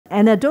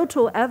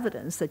Anecdotal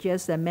evidence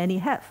suggests that many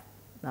have.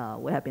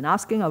 We have been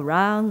asking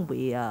around.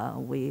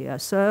 We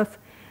surf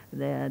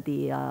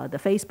the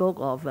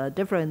Facebook of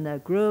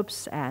different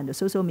groups and the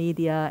social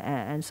media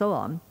and so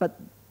on. But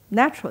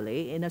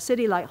naturally, in a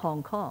city like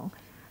Hong Kong,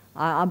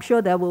 I'm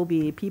sure there will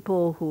be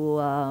people who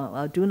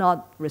do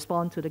not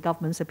respond to the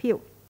government's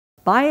appeal.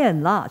 By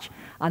and large,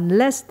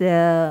 unless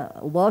there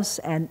was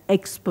an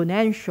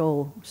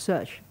exponential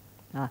surge,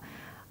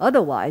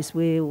 otherwise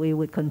we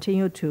would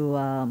continue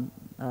to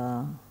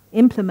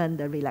implement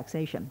the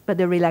relaxation. But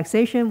the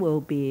relaxation will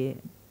be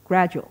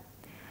gradual.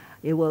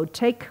 It will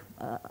take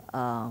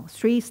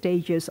 3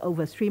 stages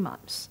over 3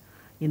 months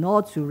in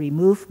order to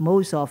remove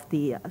most of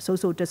the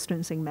social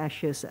distancing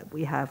measures that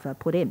we have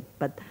put in.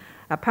 But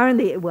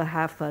apparently it will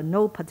have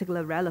no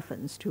particular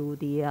relevance to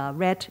the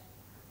RAT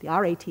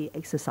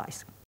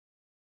exercise.